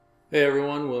Hey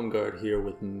everyone, Wilmgard here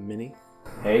with Minnie.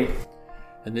 Hey.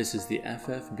 And this is the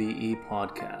FFBE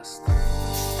podcast.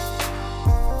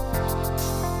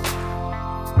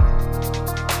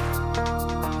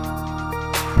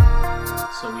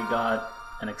 So we got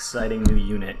an exciting new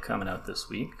unit coming out this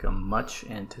week, a much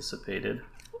anticipated.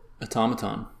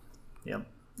 Automaton. Yep.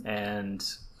 And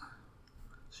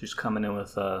she's coming in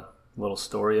with a little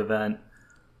story event,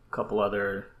 a couple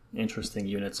other interesting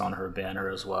units on her banner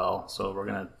as well. So we're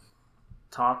going to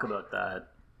talk about that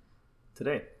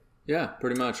today. Yeah,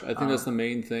 pretty much. I think that's the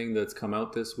main thing that's come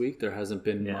out this week. There hasn't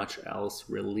been much else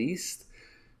released.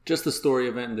 Just the story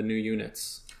event and the new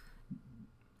units.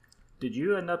 Did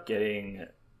you end up getting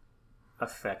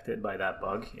affected by that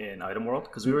bug in Item World?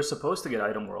 Because we were supposed to get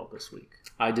Item World this week.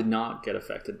 I did not get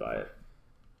affected by it.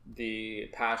 The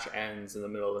patch ends in the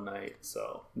middle of the night,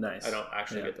 so nice. I don't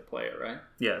actually get to play it, right?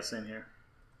 Yeah, same here.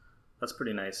 That's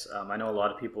pretty nice. I know a lot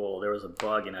of people, there was a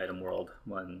bug in Item World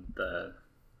when the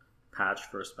patch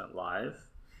first went live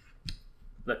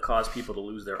that caused people to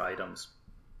lose their items.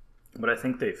 But I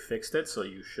think they fixed it, so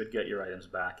you should get your items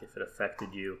back if it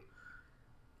affected you.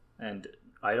 And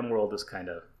Item World is kind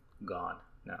of gone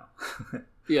now.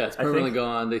 Yeah, it's permanently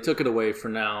gone. They took it away for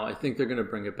now. I think they're going to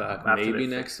bring it back maybe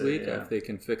next week if they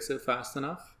can fix it fast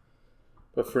enough.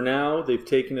 But for now, they've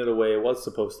taken it away. It was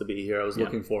supposed to be here. I was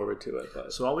looking forward to it.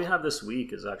 But so all we have this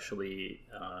week is actually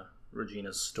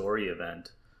Regina's story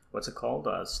event. What's it called?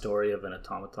 Story of an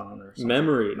Automaton or something?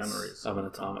 Memories of an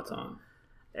Automaton.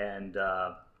 And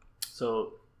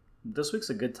so this week's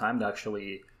a good time to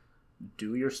actually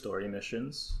do your story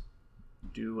missions,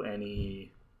 do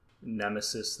any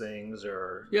Nemesis things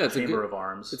or Chamber of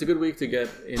Arms. It's a good week to get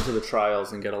into the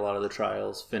trials and get a lot of the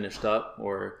trials finished up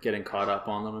or getting caught up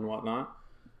on them and whatnot.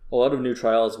 A lot of new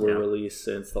trials were released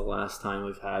since the last time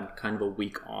we've had kind of a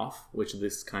week off, which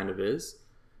this kind of is.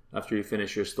 After you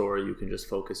finish your story, you can just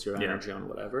focus your energy on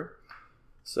whatever.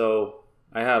 So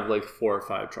I have like 4 or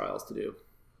 5 trials to do.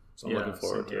 So I'm looking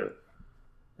forward to it.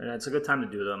 And it's a good time to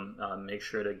do them. Make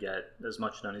sure to get as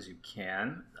much done as you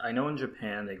can. I know in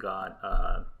Japan they got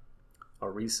a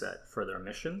reset for their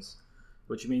missions,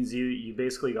 which means you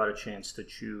basically got a chance to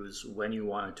choose when you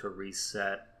wanted to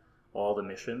reset all the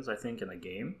missions, I think, in the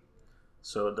game.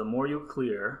 So the more you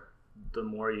clear, the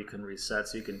more you can reset,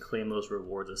 so you can claim those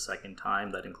rewards a second time.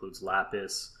 That includes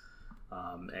Lapis,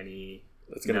 any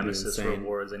Nemesis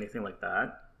rewards, anything like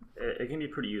that. It can be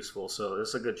pretty useful, so this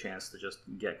is a good chance to just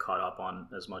get caught up on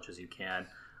as much as you can.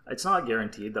 It's not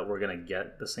guaranteed that we're going to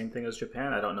get the same thing as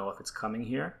Japan. I don't know if it's coming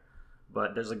here,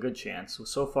 but there's a good chance.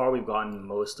 So far, we've gotten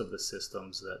most of the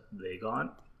systems that they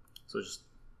got. So just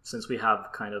since we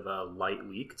have kind of a light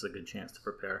week, it's a good chance to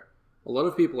prepare. A lot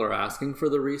of people are asking for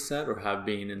the reset or have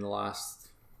been in the last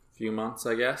few months,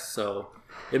 I guess. So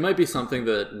it might be something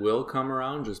that will come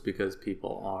around just because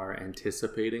people are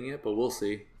anticipating it, but we'll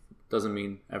see. Doesn't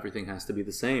mean everything has to be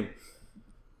the same.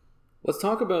 Let's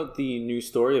talk about the new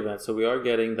story event. So we are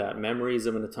getting that Memories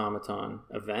of an Automaton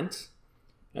event,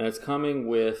 and it's coming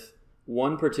with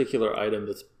one particular item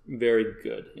that's very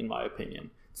good, in my opinion.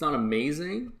 It's not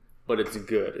amazing, but it's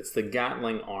good. It's the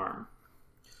Gatling arm.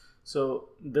 So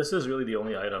this is really the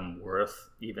only item worth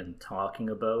even talking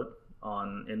about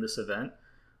in this event.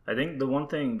 I think the one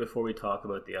thing before we talk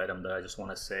about the item that I just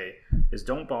want to say is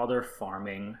don't bother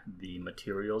farming the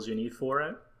materials you need for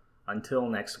it until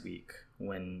next week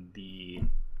when the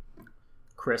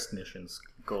Crest missions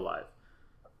go live.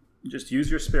 Just use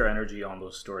your spare energy on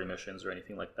those story missions or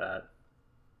anything like that.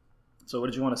 So what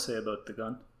did you want to say about the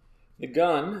gun? The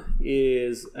gun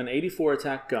is an 84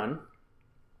 attack gun.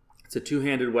 It's a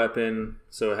two-handed weapon,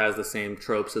 so it has the same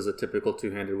tropes as a typical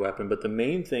two-handed weapon, but the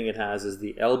main thing it has is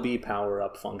the LB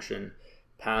power-up function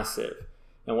passive.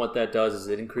 And what that does is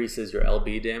it increases your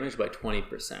LB damage by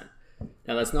 20%.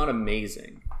 Now that's not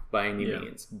amazing by any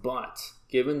means, but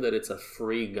given that it's a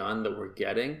free gun that we're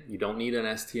getting, you don't need an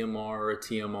STMR or a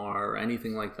TMR or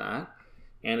anything like that,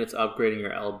 and it's upgrading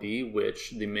your LB,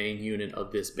 which the main unit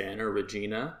of this banner,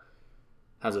 Regina,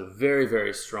 has a very,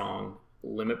 very strong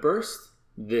limit burst.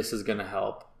 This is going to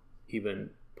help even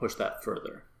push that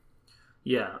further.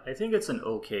 Yeah, I think it's an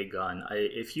okay gun.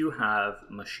 If you have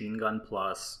Machine Gun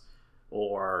Plus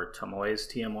or Tomoe's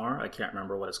TMR, I can't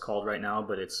remember what it's called right now,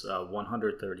 but it's a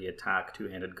 130 attack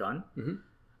two-handed gun. Mm-hmm.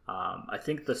 I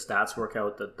think the stats work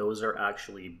out that those are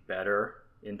actually better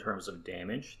in terms of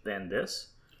damage than this.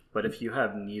 But if you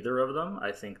have neither of them,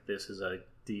 I think this is a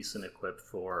decent equip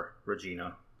for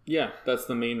Regina. Yeah, that's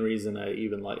the main reason I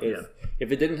even like it.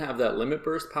 If it didn't have that limit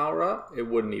burst power up, it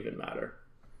wouldn't even matter.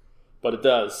 But it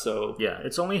does, so... Yeah,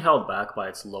 it's only held back by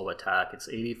its low attack. It's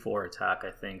 84 attack,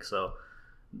 I think, so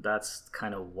that's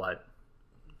kind of what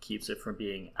keeps it from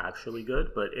being actually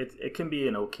good, but it can be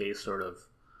an okay sort of,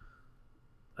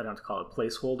 I don't have to call it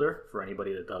placeholder for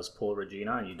anybody that does pull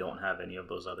Regina and you don't have any of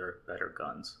those other better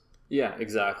guns. Yeah,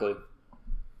 exactly.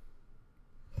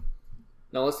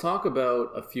 Now let's talk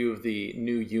about a few of the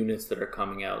new units that are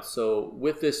coming out. So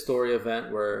with this story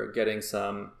event, we're getting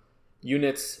some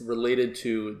units related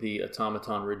to the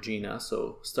automaton Regina.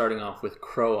 So starting off with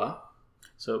Croa.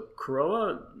 So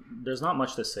Croa, there's not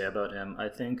much to say about him. I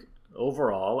think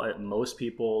overall, most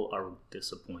people are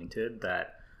disappointed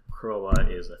that Croa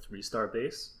is a 3-star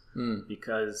base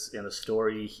because in the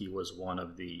story he was one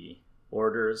of the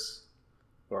orders,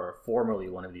 or formerly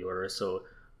one of the orders. So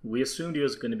we assumed he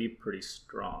was going to be pretty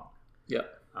strong. Yeah.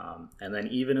 And then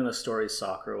even in the story,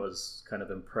 Sakura was kind of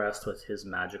impressed with his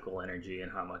magical energy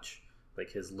and how much,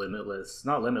 like, his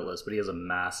not limitless, but he has a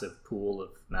massive pool of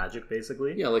magic,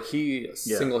 basically. Yeah, like he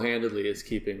single-handedly is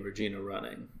keeping Regina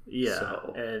running. Yeah,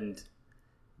 so. And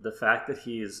the fact that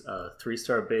he's a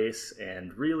 3-star base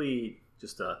and really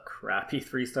just a crappy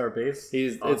 3-star base,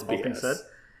 it's BS.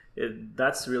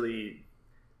 That's really...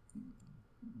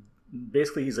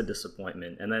 Basically, he's a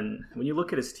disappointment. And then when you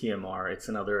look at his TMR, it's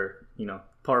another,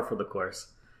 par for the course.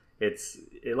 It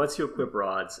lets you equip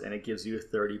rods, and it gives you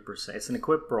 30%. It's an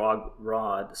equip rod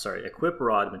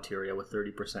material with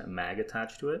 30% mag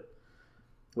attached to it,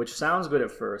 which sounds good at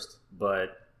first,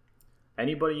 but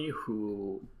anybody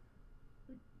who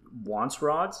wants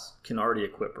rods can already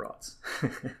equip rods.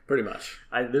 Pretty much.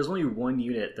 There's only one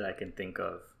unit that I can think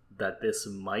of that this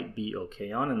might be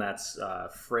okay on, and that's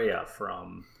Freya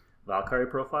from Valkyrie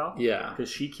profile. Yeah. Because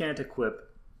she can't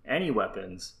equip any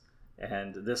weapons,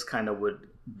 and this kind of would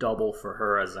double for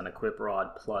her as an equip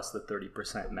rod plus the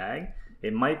 30% mag.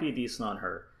 It might be decent on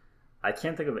her. I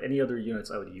can't think of any other units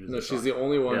I would use. No, she's the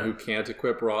only one who can't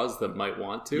equip rods that might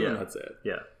want to, and that's it.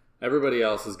 Yeah. Everybody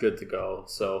else is good to go.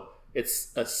 So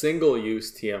it's a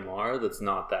single-use TMR that's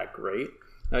not that great.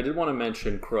 Now, I did want to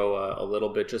mention Croa a little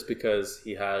bit just because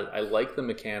I like the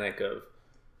mechanic of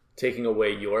taking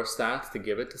away your stats to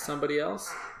give it to somebody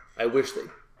else. I wish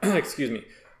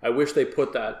they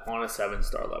put that on a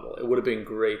 7-star level. It would have been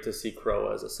great to see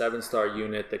Croa as a 7-star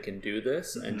unit that can do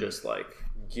this and just like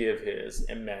give his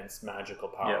immense magical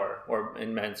power or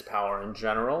immense power in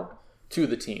general to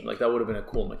the team. Like, that would have been a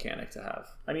cool mechanic to have.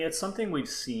 I mean, it's something we've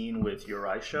seen with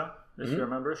Uraisha, if you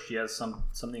remember. She has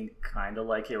something kind of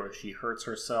like it where she hurts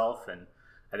herself, and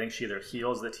I think she either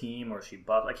heals the team or she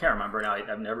buffs. I can't remember now.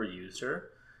 I've never used her.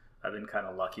 I've been kind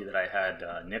of lucky that I had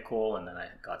Nicole and then I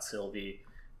got Sylvie.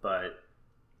 But,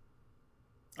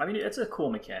 I mean, it's a cool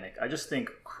mechanic. I just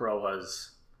think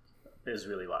Croa's is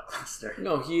really lackluster.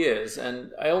 No, he is.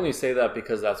 And I only say that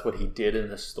because that's what he did in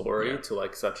the story to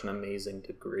like such an amazing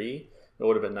degree. It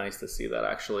would have been nice to see that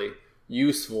actually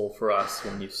useful for us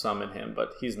when you summon him,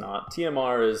 but he's not.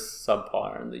 TMR is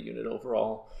subpar, and the unit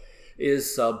overall is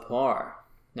subpar.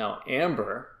 Now,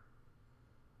 Amber,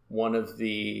 one of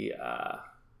the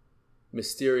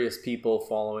mysterious people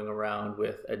following around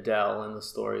with Adele in the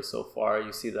story so far.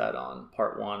 You see that on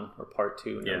part 1 or part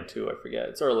 2, no 2, I forget.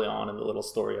 It's early on in the little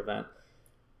story event.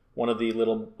 One of the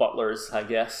little butlers, I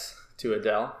guess, to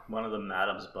Adele. One of the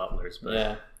Madam's butlers. But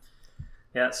yeah.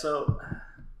 Yeah, so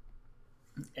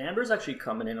Amber's actually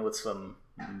coming in with some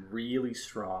really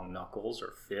strong knuckles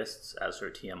or fists as her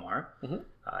TMR.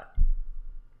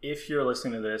 If you're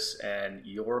listening to this and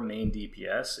your main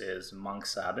DPS is Monk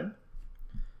Sabin,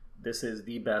 this is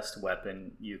the best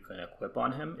weapon you can equip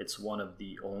on him. It's one of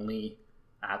the only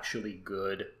actually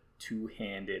good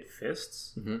two-handed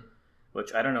fists,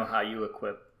 which I don't know how you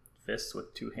equip fists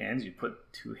with 2 hands. You put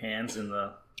 2 hands in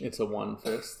the... It's a 1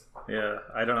 fist. Yeah,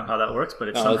 I don't know how that works, but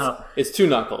it's somehow... It's 2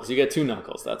 knuckles. You get 2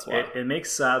 knuckles, that's why. It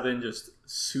makes Sabin just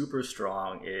super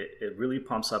strong. It really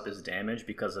pumps up his damage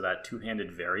because of that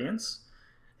 2-handed variance.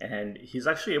 And he's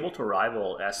actually able to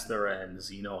rival Esther and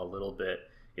Xeno a little bit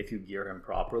if you gear him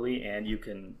properly, and you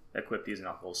can equip these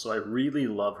knuckles. So I really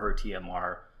love her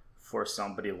TMR for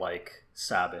somebody like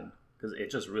Sabin, because it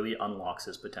just really unlocks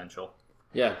his potential.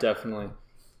 Yeah, definitely.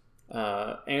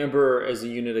 Amber as a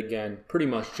unit, again, pretty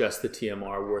much just the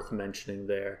TMR worth mentioning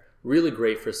there. Really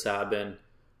great for Sabin.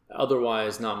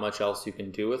 Otherwise, not much else you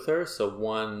can do with her. So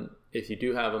one, if you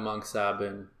do have a Monk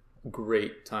Sabin,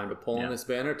 great time to pull in this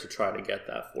banner to try to get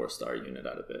that 4-star unit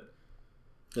out of it.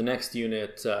 The next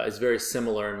unit is very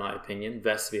similar in my opinion,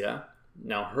 Vesvia.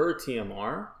 Now her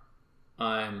TMR,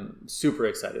 I'm super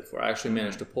excited for. I actually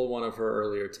managed to pull one of her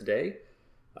earlier today.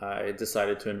 I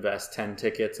decided to invest 10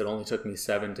 tickets. It only took me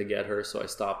 7 to get her, so I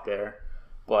stopped there.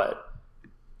 But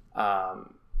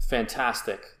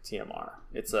fantastic TMR.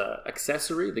 It's an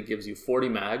accessory that gives you 40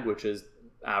 mag, which is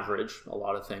average. A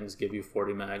lot of things give you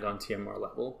 40 mag on TMR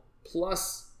level.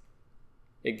 Plus,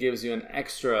 it gives you an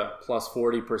extra plus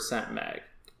 40% mag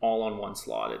all on one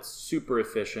slot. It's super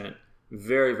efficient,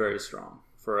 very, very strong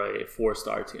for a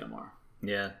 4-star TMR.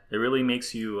 Yeah, it really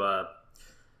makes you,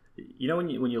 when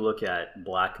you look at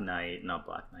Black Mage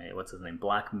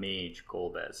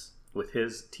Golbez, with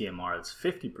his TMR, it's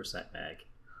 50% mag,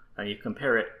 and you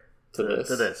compare it to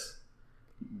this.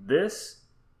 This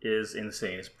is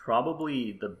insane. It's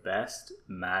probably the best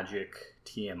Magic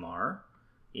TMR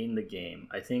in the game.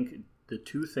 I think the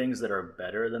two things that are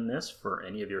better than this for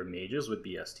any of your mages would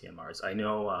be STMRs. I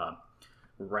know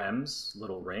Rem's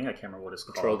little ring, I can't remember what it's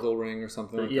called. Trogle ring or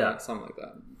something like that. Something like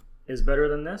that. Is better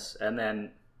than this. And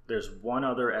then there's one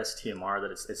other STMR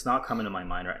that it's not coming to my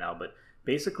mind right now, but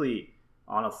basically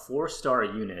on a 4-star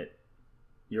unit,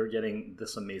 you're getting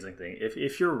this amazing thing.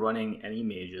 If you're running any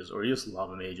mages or you just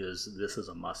love mages, this is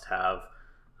a must-have.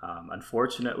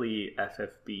 Unfortunately,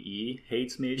 FFBE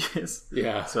hates mages.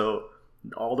 Yeah. So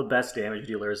all the best damage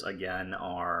dealers, again,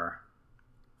 are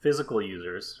physical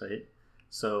users, right?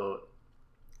 So,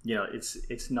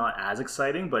 it's not as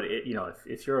exciting, but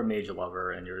if you're a mage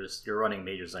lover and you're running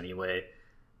mages anyway,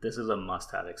 this is a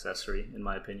must-have accessory, in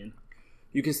my opinion.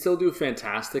 You can still do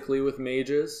fantastically with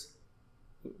mages.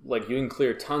 Like, you can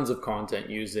clear tons of content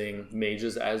using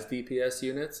mages as DPS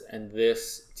units, and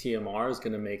this TMR is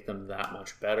going to make them that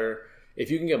much better. If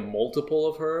you can get multiple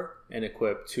of her and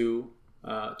equip two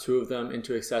of them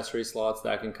into accessory slots,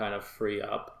 that can kind of free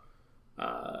up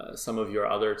some of your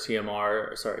other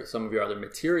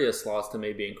materia slots to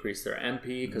maybe increase their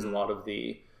MP, because a lot of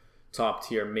the top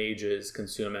tier mages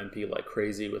consume MP like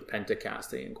crazy with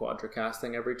pentacasting and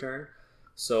quadricasting every turn.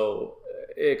 So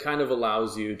it kind of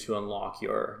allows you to unlock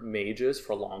your mages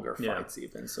for longer fights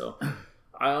even. So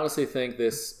I honestly think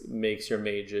this makes your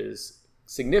mages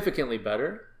significantly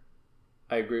better.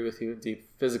 I agree with you.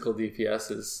 Physical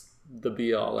DPS is the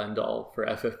be-all, end-all for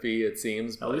FFB, it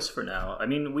seems. At least for now. I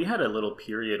mean, we had a little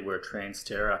period where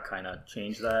Transtera kind of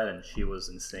changed that, and she was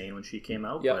insane when she came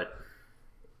out. Yep. But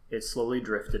it slowly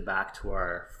drifted back to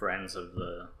our friends of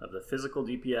the physical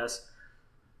DPS.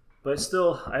 But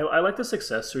still, I like this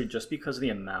accessory just because of the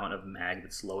amount of mag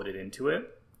that's loaded into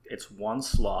it. It's one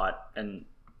slot, and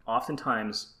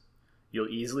oftentimes you'll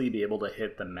easily be able to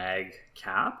hit the mag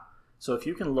cap. So if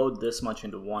you can load this much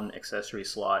into one accessory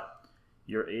slot,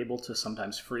 you're able to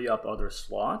sometimes free up other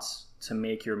slots to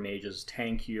make your mages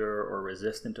tankier or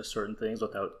resistant to certain things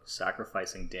without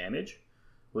sacrificing damage,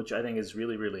 which I think is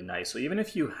really, really nice. So even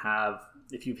if you've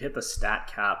hit the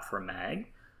stat cap for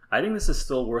mag, I think this is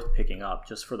still worth picking up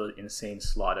just for the insane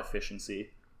slot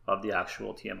efficiency of the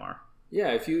actual TMR.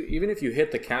 Yeah, even if you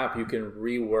hit the cap, you can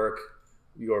rework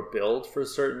your build for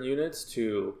certain units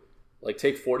to like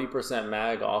take 40%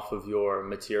 mag off of your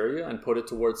materia and put it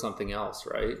towards something else,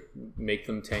 right? Make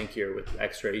them tankier with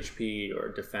extra HP or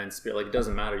defense speed. Like, it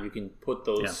doesn't matter. You can put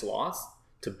those slots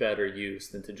to better use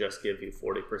than to just give you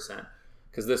 40%.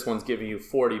 Because this one's giving you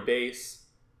 40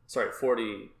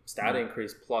 stat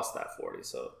increase plus that 40.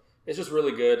 So it's just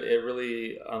really good. It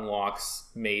really unlocks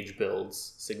mage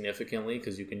builds significantly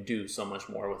because you can do so much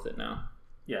more with it now.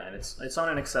 Yeah, and it's on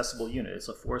an accessible unit. It's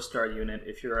a 4-star unit.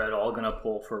 If you're at all going to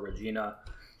pull for Regina,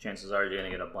 chances are you're going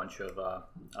to get a bunch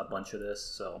of this.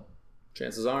 So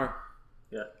chances are.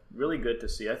 Yeah, really good to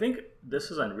see. I think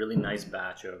this is a really nice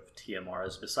batch of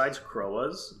TMRs. Besides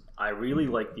Croas, I really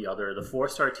like the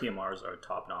 4-star TMRs are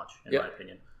top notch in my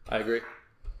opinion. I agree.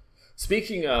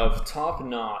 Speaking of top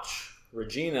notch,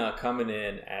 Regina coming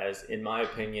in as, in my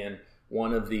opinion,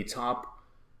 one of the top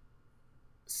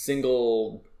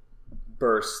single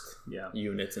burst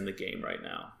units in the game right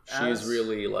now. She is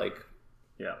really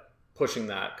pushing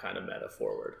that kind of meta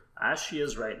forward. As she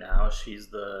is right now, she's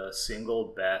the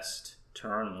single best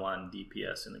turn 1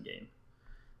 DPS in the game.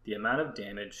 The amount of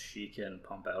damage she can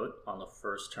pump out on the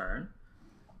first turn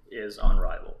is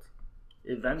unrivaled.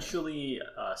 Eventually,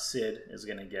 Sid is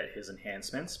going to get his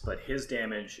enhancements, but his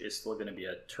damage is still going to be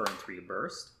a turn 3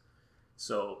 burst.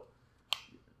 So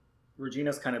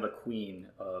Regina's kind of the queen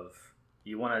of,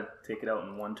 you want to take it out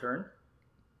in one turn?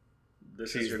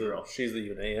 This is your girl. She's the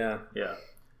unit, yeah. Yeah.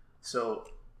 So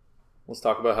let's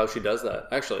talk about how she does that.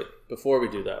 Actually, before we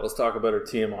do that, let's talk about her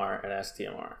TMR and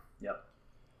STMR. Yep.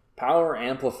 Power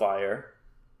Amplifier.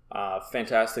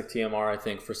 Fantastic TMR, I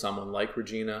think, for someone like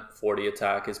Regina. 40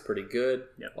 attack is pretty good.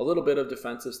 Yep. A little bit of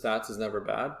defensive stats is never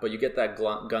bad, but you get that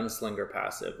Gunslinger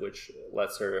passive, which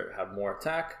lets her have more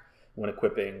attack when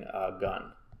equipping a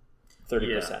gun.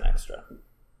 30% extra.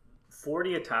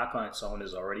 40 attack on its own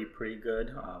is already pretty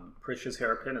good. Prish's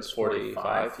Hairpin is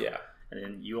 45. Yeah. and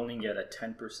then you only get a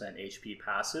 10% HP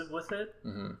passive with it,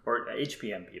 or HP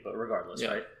MP, but regardless,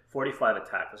 right? 45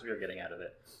 attack, that's what you're getting out of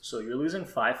it. So you're losing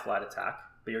 5 flat attack,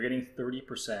 but you're getting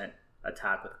 30%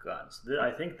 attack with guns.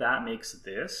 I think that makes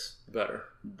this better,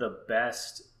 the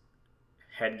best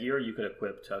headgear you could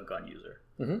equip to a gun user.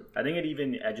 I think it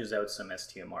even edges out some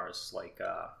STMRs like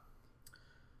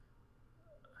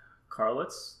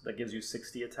Carlitz that gives you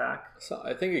 60 attack. So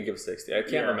I think it gives 60. I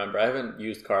can't remember. I haven't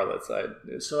used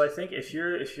Carlitz. So I think if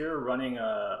you're running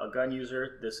a gun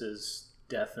user, this is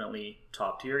definitely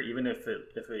top tier. Even if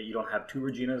you don't have 2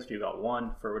 Reginas, if you got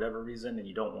 1 for whatever reason and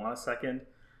you don't want a second,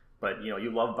 but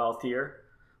you love Balthier,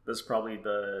 this is probably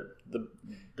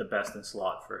the best in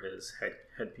slot for his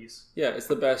headpiece. Yeah, it's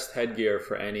the best headgear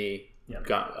for any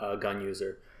gun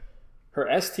user. Her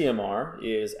STMR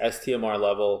is STMR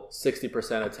level,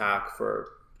 60% attack for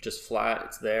just flat.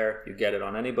 It's there. You get it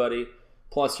on anybody.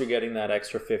 Plus, you're getting that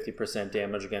extra 50%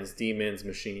 damage against demons,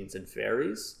 machines, and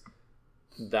fairies.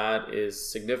 That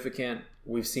is significant.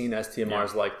 We've seen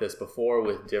STMRs like this before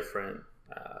with different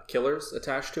killers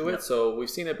attached to it. So we've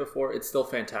seen it before. It's still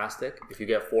fantastic. If you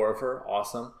get 4 of her,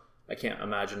 awesome. I can't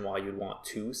imagine why you'd want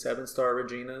 2 7-star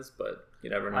Reginas, but you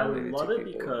never know. I love it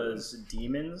because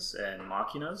demons and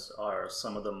machinas are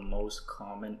some of the most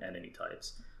common enemy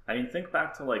types. I mean, think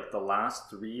back to like the last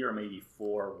 3 or maybe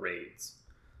 4 raids.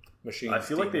 Machines, I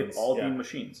feel like they've all been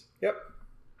machines. Yep.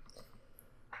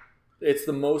 It's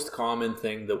the most common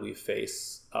thing that we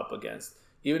face up against.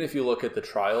 Even if you look at the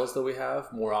trials that we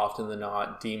have, more often than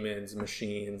not, demons,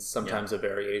 machines, sometimes a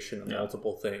variation of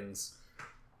multiple things.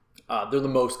 They're the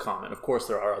most common. Of course,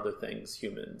 there are other things,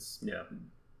 humans,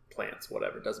 plants,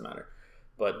 whatever, it doesn't matter.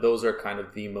 But those are kind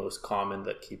of the most common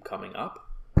that keep coming up.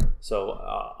 So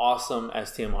awesome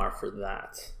STMR for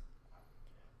that.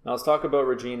 Now let's talk about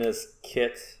Regina's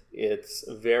kit. It's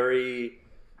very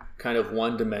kind of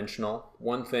one-dimensional.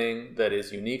 One thing that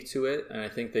is unique to it, and I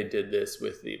think they did this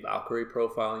with the Valkyrie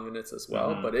profile units as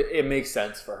well, but it makes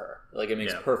sense for her. Like, it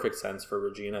makes perfect sense for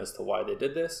Regina as to why they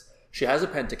did this. She has a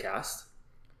pentacast,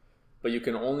 but you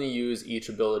can only use each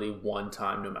ability 1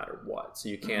 time no matter what. So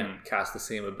you can't cast the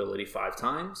same ability 5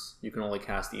 times. You can only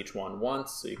cast each one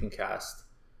once, so you can cast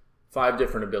 5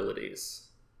 different abilities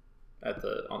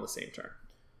on the same turn.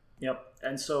 Yep.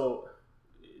 And so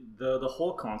the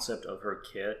whole concept of her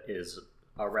kit is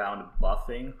around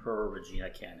buffing her Regina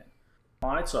cannon.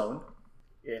 On its own,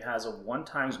 it has a 1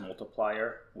 times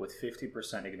multiplier with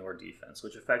 50% ignore defense,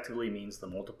 which effectively means the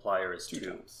multiplier is 2.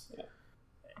 Times. Yeah.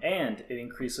 And it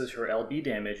increases her LB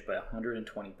damage by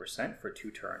 120% for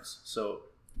 2 turns. So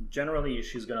generally,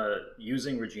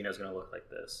 using Regina is gonna look like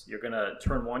this. You're gonna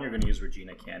turn 1, you're gonna use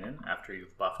Regina Cannon after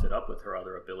you've buffed it up with her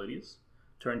other abilities.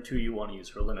 Turn 2, you want to use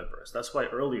her Limit Burst. That's why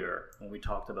earlier when we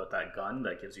talked about that gun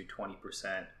that gives you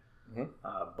 20%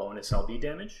 bonus LB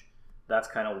damage, that's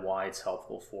kind of why it's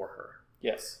helpful for her.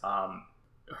 Yes.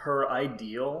 Her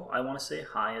ideal, I want to say,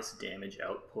 highest damage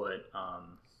output.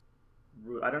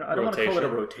 I don't want to call it a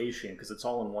rotation because it's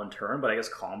all in 1 turn, but I guess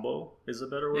combo is a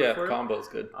better word for it. Yeah, combo is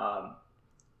good.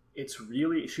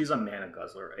 She's a mana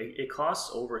guzzler. It costs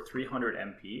over 300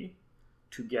 MP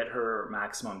to get her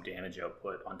maximum damage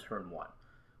output on turn 1,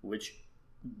 which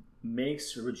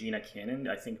makes Regina Cannon,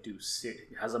 I think,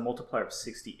 has a multiplier of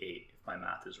 68 if my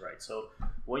math is right. So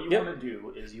what you want to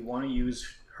do is you want to use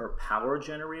her Power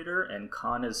Generator and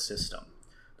Kana's System.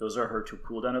 Those are her 2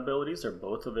 cooldown abilities. They're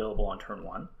both available on turn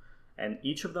 1. And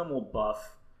each of them will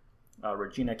buff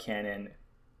Regina Cannon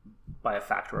by a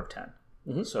factor of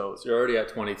 10. So you're already at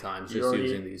 20 times just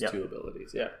using these 2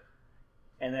 abilities. Yeah.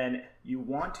 And then you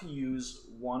want to use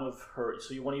one of her...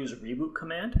 So you want to use a Reboot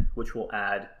Command, which will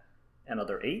add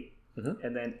another 8.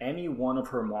 And then any one of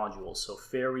her modules, so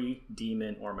Fairy,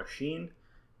 Demon, or Machine,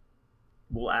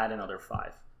 will add another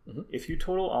 5. If you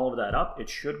total all of that up, it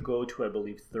should go to, I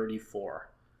believe, 34.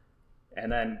 And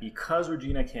then because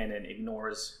Regina Cannon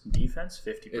ignores defense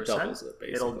 50%,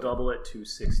 it'll double it to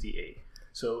 68.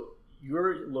 So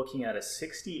you're looking at a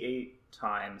 68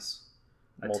 times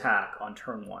attack on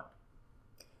turn 1.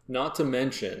 Not to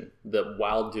mention that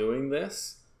while doing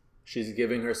this, she's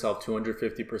giving herself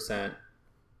 250%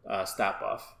 stat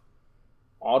buff,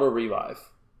 auto revive,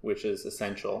 which is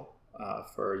essential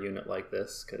for a unit like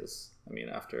this because, I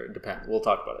mean, we'll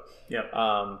talk about it.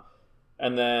 Yeah.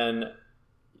 And then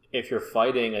if you're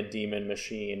fighting a demon,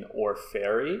 machine, or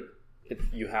fairy,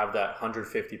 you have that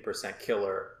 150%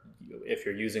 killer if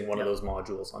you're using one of those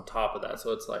modules on top of that.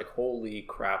 So it's like, holy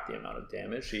crap, the amount of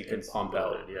damage she can pump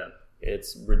out. Yeah.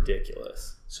 It's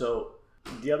ridiculous. So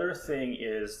the other thing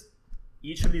is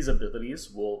each of these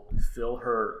abilities will fill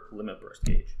her Limit Burst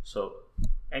gauge. So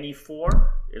any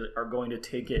 4 are going to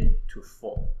take it to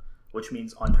full. which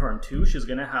means on turn 2 she's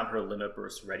going to have her Limit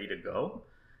Burst ready to go,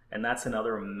 and that's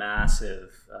another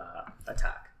massive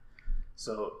attack.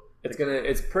 So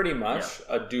it's pretty much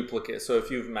a duplicate. So if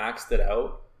you've maxed it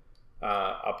out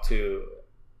up to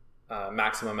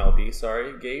maximum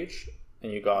LB gauge,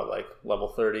 and you got like level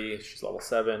 30, she's level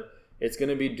 7, it's going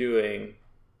to be doing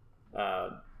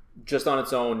just on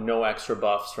its own, no extra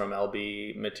buffs from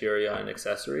LB materia and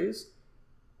accessories,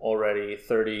 already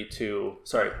 32.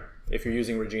 Sorry, if you're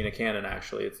using Regina Cannon,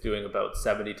 actually, it's doing about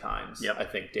 70 times, I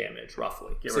think, damage,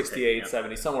 roughly. 68,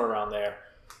 70, somewhere around there,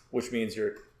 which means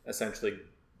you're essentially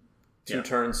 2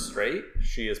 turns straight.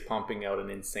 She is pumping out an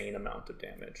insane amount of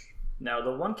damage. Now,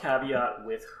 the one caveat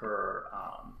with her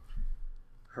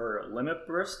her Limit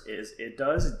Burst is it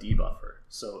does debuff her.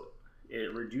 So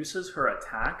it reduces her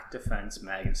attack, defense,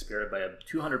 mag, and spirit by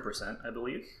 200%, I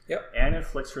believe. Yep. And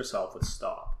inflicts herself with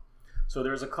stop. So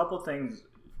there's a couple things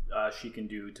she can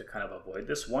do to kind of avoid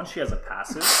this. One, she has a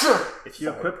passive. If you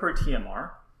equip her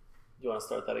TMR... You want to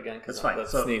start that again? That's fine. That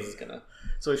sneeze is going to...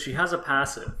 So she has a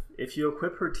passive. If you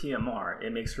equip her TMR,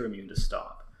 it makes her immune to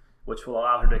stop, which will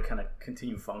allow her to kind of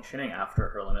continue functioning after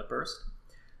her Limit Burst.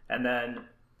 And then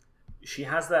she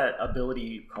has that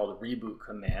ability called Reboot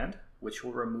Command, which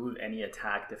will remove any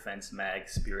attack, defense, mag,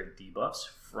 spirit debuffs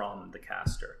from the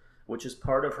caster, which is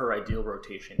part of her ideal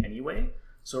rotation anyway.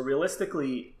 So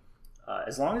realistically,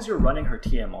 as long as you're running her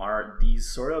TMR, these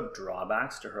sort of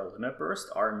drawbacks to her Limit Burst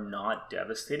are not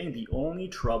devastating. The only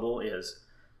trouble is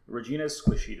Regina is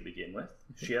squishy to begin with.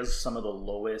 She has some of the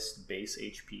lowest base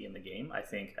HP in the game. I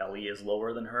think Ellie is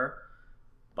lower than her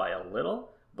by a little,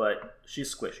 but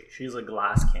she's squishy. She's a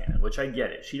glass cannon, which I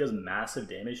get it. She does massive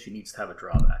damage. She needs to have a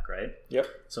drawback, right? Yep.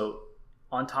 So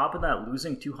on top of that,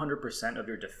 losing 200% of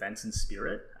your defense and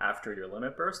spirit after your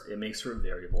Limit Burst, it makes her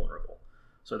very vulnerable.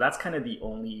 So that's kind of the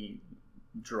only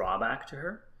drawback to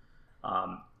her.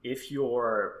 If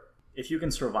you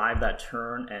can survive that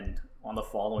turn and on the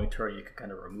following turn you can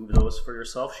kind of remove those for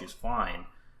yourself, she's fine.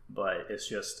 But it's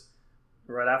just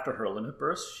right after her Limit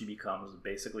Burst, she becomes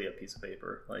basically a piece of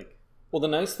paper. Well, the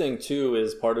nice thing too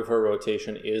is part of her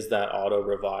rotation is that auto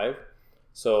revive.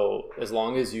 So as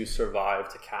long as you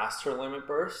survive to cast her Limit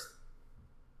Burst,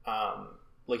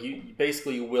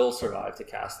 you will survive to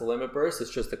cast the Limit Burst.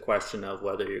 It's just a question of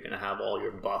whether you're going to have all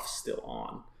your buffs still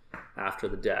on after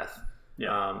the death.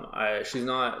 Yeah. She's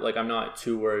not I'm not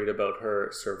too worried about her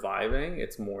surviving.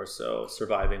 It's more so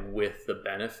surviving with the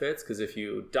benefits, because if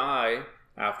you die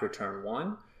after turn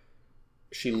 1,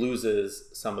 she loses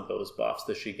some of those buffs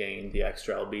that she gained, the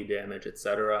extra LB damage,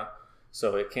 etc.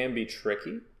 So it can be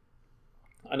tricky.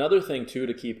 Another thing too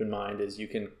to keep in mind is you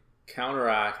can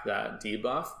counteract that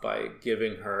debuff by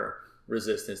giving her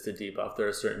resistance to debuff. There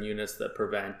are certain units that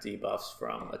prevent debuffs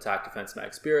from attack, defense,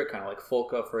 mag, spirit, kind of like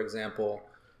Folka, for example,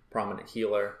 prominent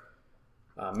healer,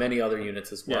 many other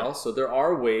units as well. Yeah. So there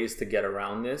are ways to get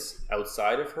around this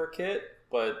outside of her kit,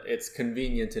 but it's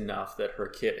convenient enough that her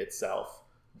kit itself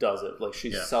does it.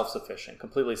 She's self-sufficient,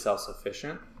 completely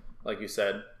self-sufficient. Like you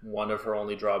said, one of her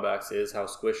only drawbacks is how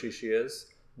squishy she is.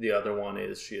 The other one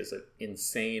is she is an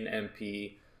insane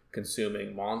MP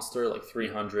consuming monster,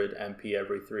 300 MP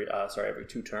every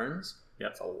 2 turns. Yeah,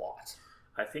 that's a lot.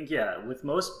 I think, with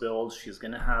most builds, she's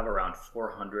going to have around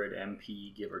 400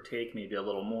 MP, give or take, maybe a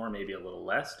little more, maybe a little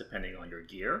less, depending on your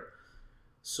gear.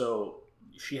 So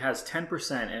she has 10%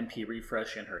 MP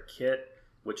refresh in her kit,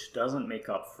 which doesn't make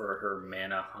up for her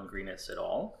mana hungriness at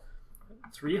all.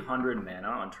 300 mana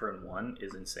on turn 1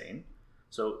 is insane.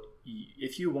 So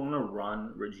if you want to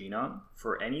run Regina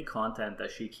for any content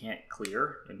that she can't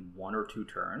clear in 1 or 2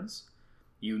 turns,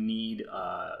 you need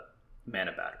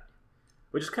mana battery.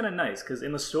 Which is kind of nice, because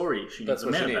in the story, she needs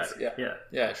a mana battery.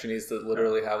 Yeah, she needs to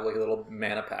literally have a little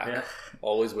mana pack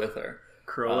always with her.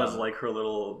 Crow has her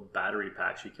little battery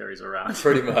pack she carries around.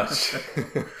 Pretty much.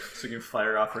 So you can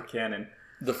fire off her cannon.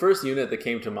 The first unit that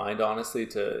came to mind, honestly,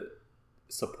 to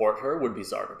support her would be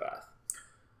Zargabath.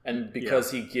 And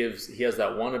because he has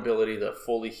that one ability that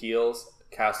fully heals,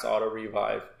 casts auto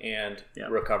revive, and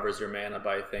recovers your mana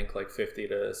by, I think, 50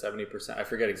 to 70%. I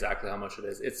forget exactly how much it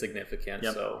is. It's significant.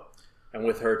 Yep. So, and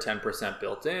with her 10%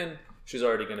 built in, she's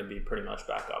already going to be pretty much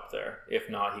back up there. If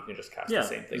not, he can just cast the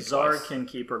same thing Zar twice. Can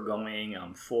keep her going.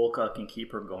 Folka can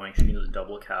keep her going. She needs to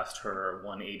double cast her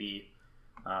 180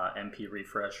 MP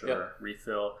refresh or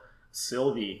refill.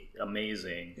 Sylvie,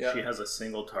 amazing. She has a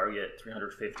single target,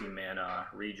 350 mana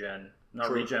regen.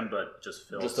 Not regen, but just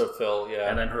fills. Just a fill,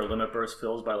 And then her Limit Burst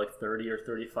fills by 30 or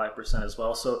 35% as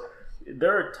well. So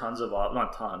there are tons of,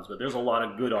 not tons, but there's a lot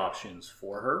of good options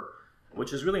for her,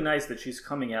 which is really nice that she's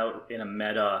coming out in a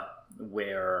meta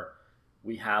where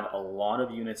we have a lot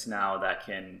of units now that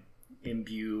can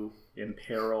imbue,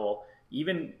 imperil,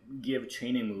 even give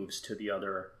chaining moves to the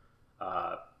other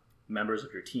members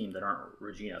of your team that aren't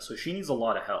Regina. So she needs a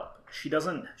lot of help.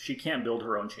 She can't build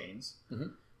her own chains. Mm-hmm.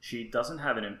 She doesn't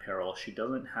have an imperil. She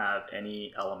doesn't have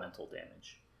any elemental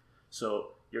damage.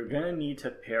 So you're going to need to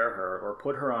pair her or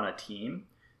put her on a team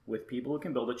with people who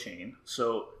can build a chain.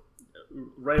 So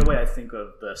right away I think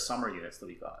of the summer units that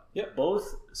we got. Yep.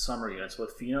 Both summer units,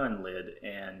 both Fina and Lid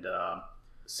and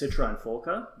Citra and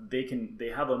Folka, they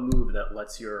have a move that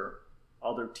lets your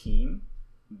other team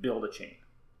build a chain.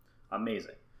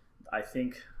 Amazing. I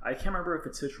can't remember if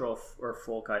it's Citra or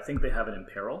Folka. I think they have an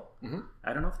imperil. Mm-hmm.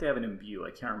 I don't know if they have an imbue.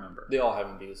 I can't remember. They all have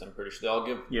imbues, I'm pretty sure. They all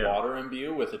give water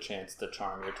imbue with a chance to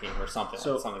charm your team or something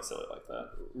silly like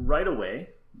that. Right away,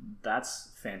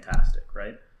 that's fantastic,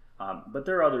 right? But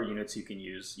there are other units you can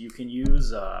use. You can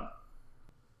use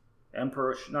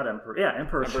Emperor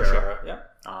Shara. Yeah.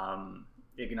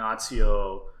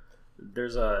 Ignazio.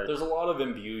 There's a lot of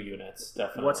imbue units,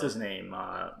 definitely. What's his name?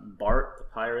 Bart, the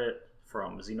pirate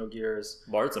from Xenogears.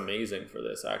 Bart's amazing for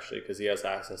this, actually, because he has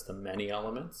access to many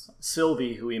elements.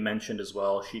 Sylvie, who we mentioned as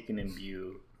well, she can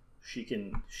imbue. She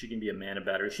can be a mana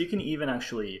battery. She can even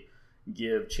actually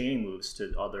give chain moves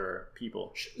to other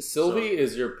people. Sylvie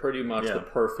is your pretty much the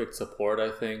perfect support, I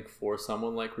think, for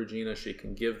someone like Regina. She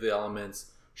can give the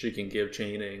elements. She can give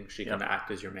chaining. She can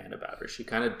act as your mana battery. She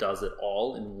kind of does it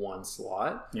all in one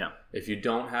slot. Yeah. If you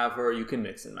don't have her, you can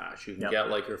mix and match. You can get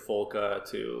like your Folka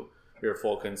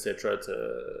and Citra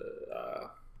to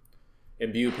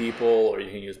imbue people, or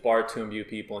you can use Bart to imbue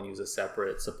people and use a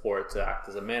separate support to act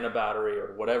as a mana battery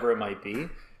or whatever it might be.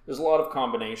 There's a lot of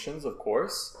combinations, of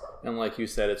course. And like you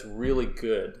said, it's really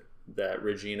good that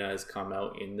Regina has come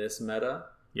out in this meta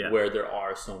where there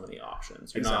are so many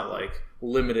options. You're not like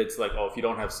limited to like, oh, if you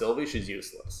don't have Sylvie, she's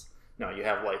useless. No, you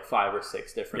have like 5 or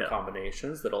 6 different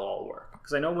combinations that'll all work.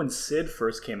 Because I know when Sid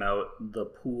first came out, the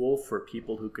pool for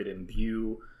people who could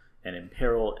imbue and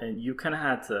imperil, and you kind of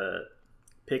had to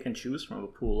pick and choose from a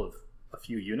pool of a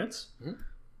few units. Mm-hmm.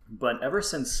 But ever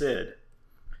since Sid,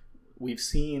 we've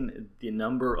seen the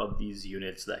number of these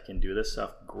units that can do this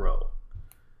stuff grow.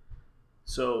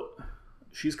 So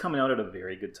she's coming out at a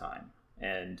very good time.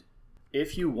 And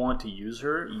if you want to use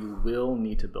her, you will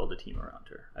need to build a team around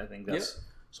her. I think that's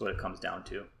what it comes down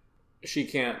to. She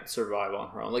can't survive on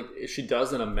her own. Like, she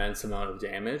does an immense amount of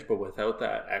damage, but without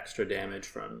that extra damage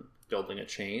from building a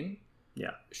chain,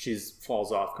 she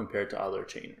falls off compared to other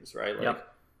chainers, right?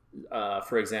 Like,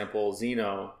 for example,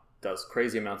 Xeno does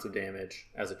crazy amounts of damage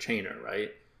as a chainer, right?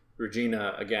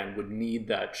 Regina, again, would need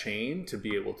that chain to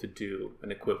be able to do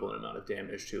an equivalent amount of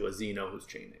damage to a Xeno who's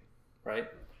chaining, right?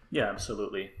 Yeah,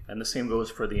 absolutely. And the same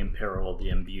goes for the Imperil, the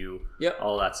Imbue,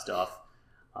 all that stuff.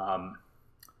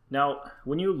 Now,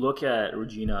 when you look at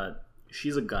Regina,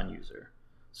 she's a gun user.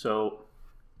 So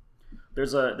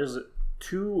there's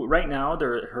two right now.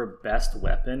 Her best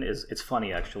weapon is, it's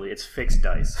funny actually, it's fixed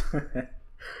dice.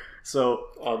 So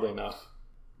oddly enough,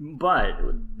 but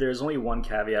there's only one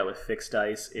caveat with fixed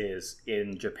dice is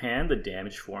in Japan the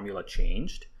damage formula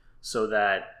changed so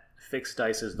that fixed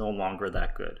dice is no longer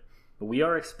that good. We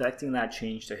are expecting that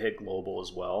change to hit global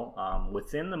as well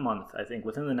within the month. I think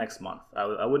within the next month.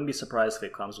 I wouldn't be surprised if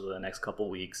it comes within the next couple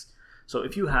weeks. So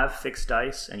if you have fixed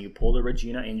dice and you pull the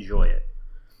Regina, enjoy it.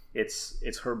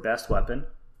 It's her best weapon.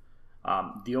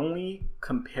 The only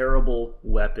comparable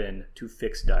weapon to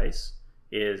fixed dice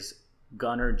is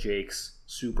Gunner Jake's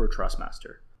Super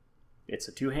Trustmaster. It's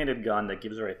a two-handed gun that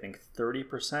gives her, I think,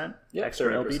 30%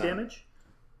 extra 30%. LB damage.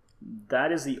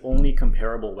 That is the only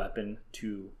comparable weapon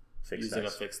to fixed using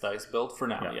dice. A fixed dice build for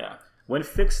now, When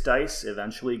fixed dice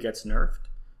eventually gets nerfed,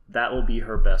 that will be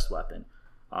her best weapon.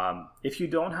 If you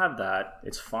don't have that,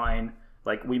 it's fine.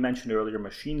 Like we mentioned earlier,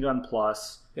 Machine Gun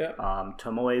Plus,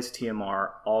 Tomoe's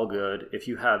TMR, all good. If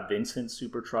you have Vincent's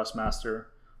Super Trustmaster,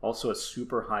 also a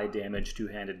super high damage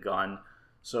two-handed gun.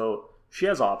 So she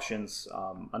has options.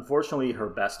 Unfortunately, her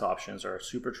best options are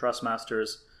Super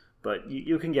Trustmasters, but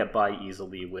you can get by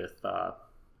easily with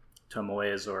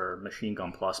Tomoe's or Machine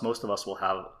Gun Plus. Most of us will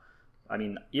have, I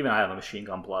mean, even I have a Machine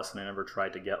Gun Plus and I never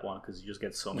tried to get one because you just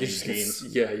get so many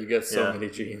genes. You get so many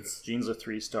genes. Genes are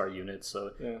 3-star units,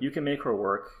 so you can make her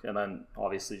work and then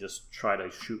obviously just try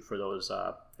to shoot for those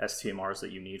STMRs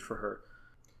that you need for her.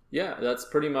 Yeah, that's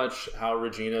pretty much how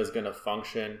Regina is going to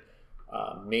function.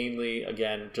 Mainly,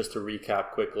 again, just to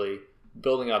recap quickly,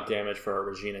 building up damage for her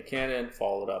Regina Cannon,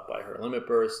 followed up by her Limit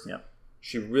Burst. Yep.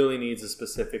 She really needs a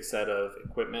specific set of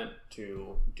equipment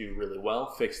to do really well.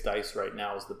 Fixed dice right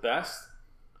now is the best.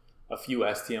 A few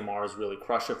STMRs really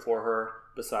crush it for her.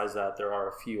 Besides that, there are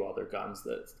a few other guns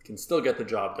that can still get the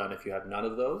job done if you have none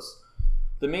of those.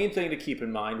 The main thing to keep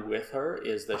in mind with her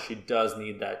is that she does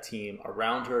need that team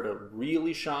around her to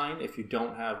really shine. If you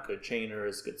don't have good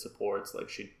chainers, good supports, like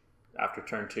after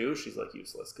turn 2, she's like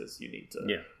useless because you need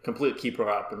to keep her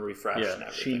up and refresh and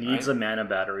everything. She needs a mana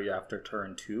battery after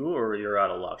turn 2 or you're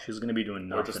out of luck. She's going to be doing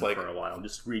nothing for a while,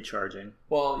 just recharging.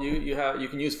 Well, you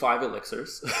can use 5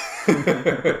 elixirs.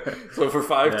 So for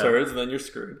 5 turns, and then you're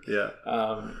screwed. Yeah.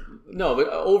 No, but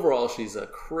overall, she's a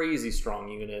crazy strong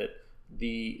unit.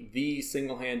 The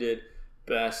single-handed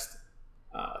best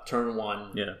turn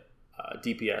 1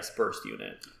 DPS burst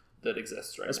unit that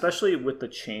exists right now. Especially with the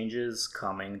changes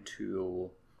coming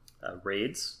to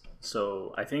raids.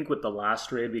 So I think with the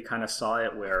last raid, we kind of saw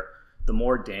it where the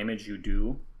more damage you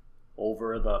do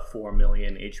over the 4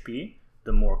 million HP,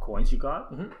 the more coins you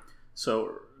got. Mm-hmm.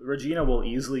 So Regina will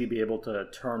easily be able to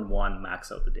turn 1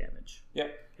 max out the damage. Yeah.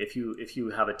 If you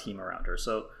have a team around her.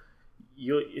 So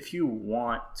if you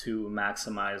want to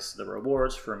maximize the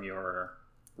rewards from your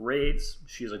raids,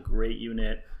 she's a great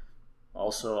unit.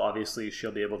 Also, obviously,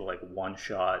 she'll be able to like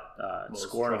one-shot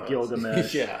Scorn of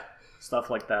Gilgamesh, stuff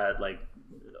like that. Like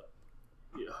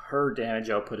her damage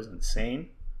output is insane.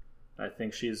 I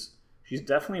think she's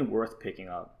definitely worth picking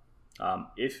up.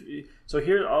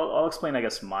 Here, I'll explain. I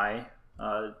guess my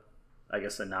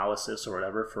analysis or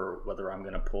whatever for whether I'm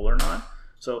going to pull or not.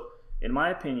 So, in my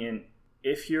opinion,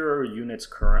 if your units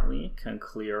currently can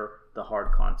clear the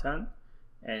hard content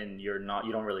and you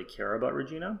don't really care about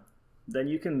Regina, then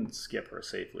you can skip her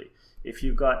safely. If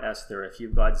you've got Esther, if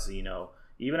you've got Xeno,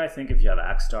 even I think if you have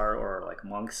Axstar or like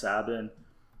Monk Sabin,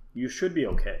 you should be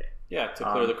okay. Yeah, to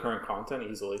clear the current content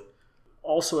easily.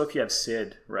 Also, if you have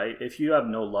Sid, right? If you have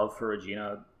no love for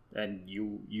Regina and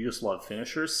you just love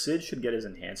finishers, Sid should get his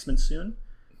enhancements soon.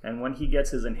 And when he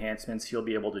gets his enhancements, he'll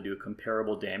be able to do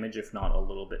comparable damage, if not a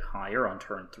little bit higher on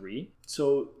turn 3.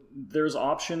 So there's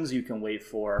options you can wait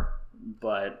for,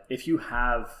 but if you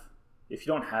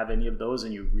don't have any of those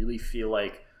and you really feel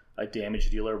like a damage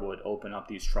dealer would open up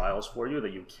these trials for you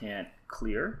that you can't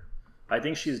clear, I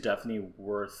think she's definitely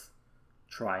worth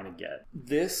trying to get.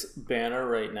 This banner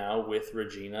right now with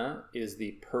Regina is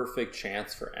the perfect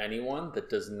chance for anyone that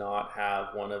does not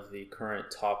have one of the current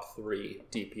top 3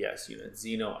 DPS units.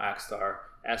 Xeno, Axstar,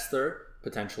 Esther,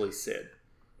 potentially Sid.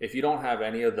 If you don't have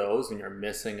any of those and you're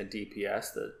missing a DPS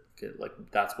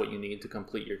that's what you need to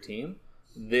complete your team,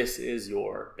 this is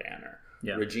your banner.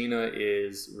 Yeah. Regina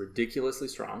is ridiculously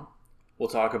strong. We'll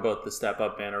talk about the step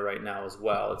up banner right now as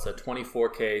well. It's a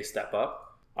 24k step up.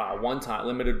 One time,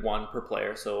 limited 1 per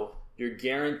player. So you're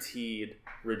guaranteed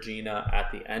Regina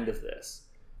at the end of this.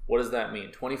 What does that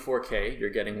mean? 24k, you're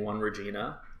getting 1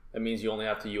 Regina. That means you only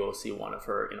have to UOC 1 of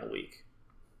her in a week,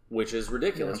 which is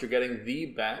ridiculous. Yeah. You're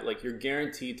getting you're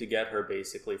guaranteed to get her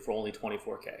basically for only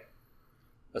 24k.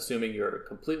 Assuming you're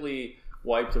completely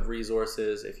wiped of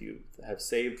resources. If you have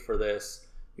saved for this,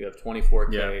 you have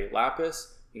 24k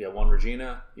Lapis, you get 1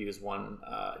 Regina, you use 1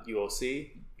 UOC,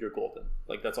 you're golden.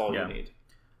 Like that's all you need.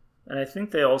 And I think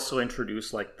they also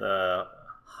introduced like the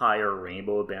higher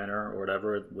rainbow banner or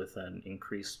whatever with an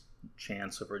increased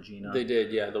chance of Regina. They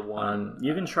did, yeah. The one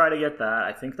you can try to get that.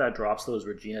 I think that drops those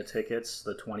Regina tickets,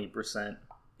 the 20%.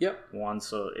 One.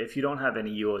 So if you don't have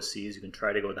any UOCs, you can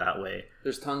try to go that way.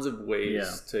 There's tons of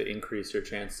ways to increase your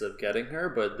chances of getting her,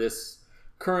 but this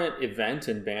current event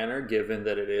and banner, given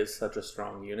that it is such a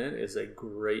strong unit, is a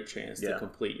great chance to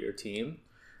complete your team.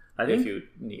 I think if you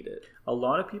need it. A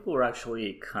lot of people were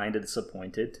actually kind of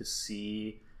disappointed to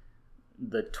see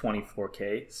the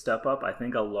 24k step up. I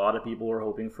think a lot of people were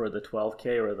hoping for the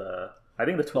 12k or the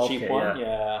 12k. Cheap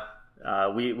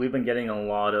one, we've been getting a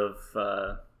lot of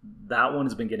that one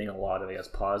has been getting a lot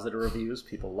of positive reviews.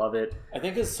 People love it. I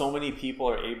think because so many people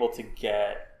are able to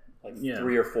get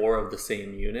 3 or 4 of the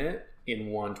same unit in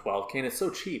one 12k, and it's so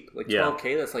cheap.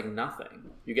 12k, that's like nothing.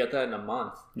 You get that in a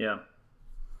month. Yeah.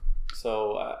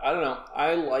 So I don't know.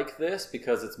 I like this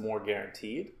because it's more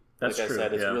guaranteed. That's like true. I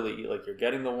said, it's really you're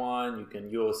getting the one. You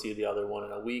can UOC the other one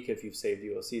in a week if you've saved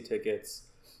UOC tickets.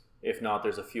 If not,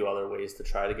 there's a few other ways to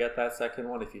try to get that second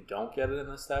one if you don't get it in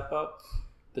the step up.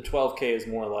 The 12k is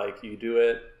more like you do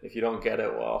it. If you don't get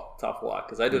it, well, tough luck.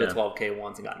 Because I did a 12k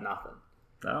once and got nothing.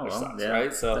 Oh, which well, sucks,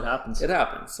 right? So it happens. It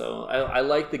happens. So I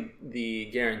like the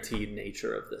guaranteed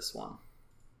nature of this one.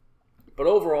 But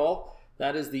overall,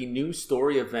 that is the new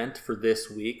story event for this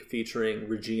week, featuring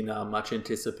Regina, much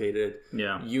anticipated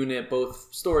unit,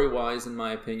 both story-wise, in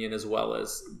my opinion, as well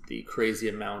as the crazy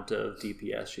amount of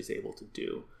DPS she's able to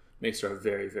do. Makes her a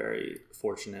very, very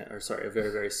a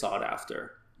very, very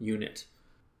sought-after unit.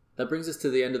 That brings us to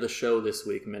the end of the show this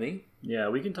week, Minnie. Yeah,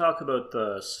 we can talk about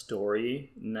the story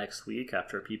next week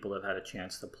after people have had a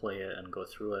chance to play it and go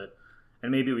through it.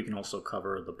 And maybe we can also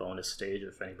cover the bonus stage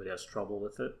if anybody has trouble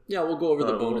with it. Yeah, we'll go over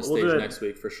the bonus we'll stage next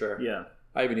week for sure. Yeah.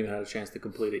 I haven't even had a chance to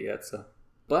complete it yet.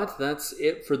 But that's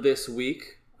it for this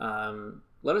week.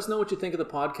 Let us know what you think of the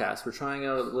podcast. We're trying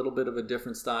out a little bit of a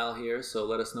different style here, so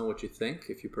let us know what you think.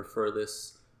 If you prefer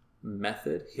this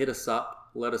method, hit us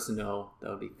up. Let us know. That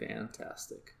would be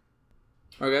fantastic.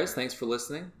 All right, guys, thanks for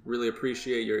listening. Really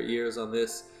appreciate your ears on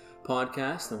this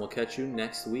podcast, and we'll catch you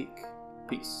next week.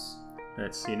 Peace.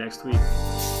 Let's see you next week.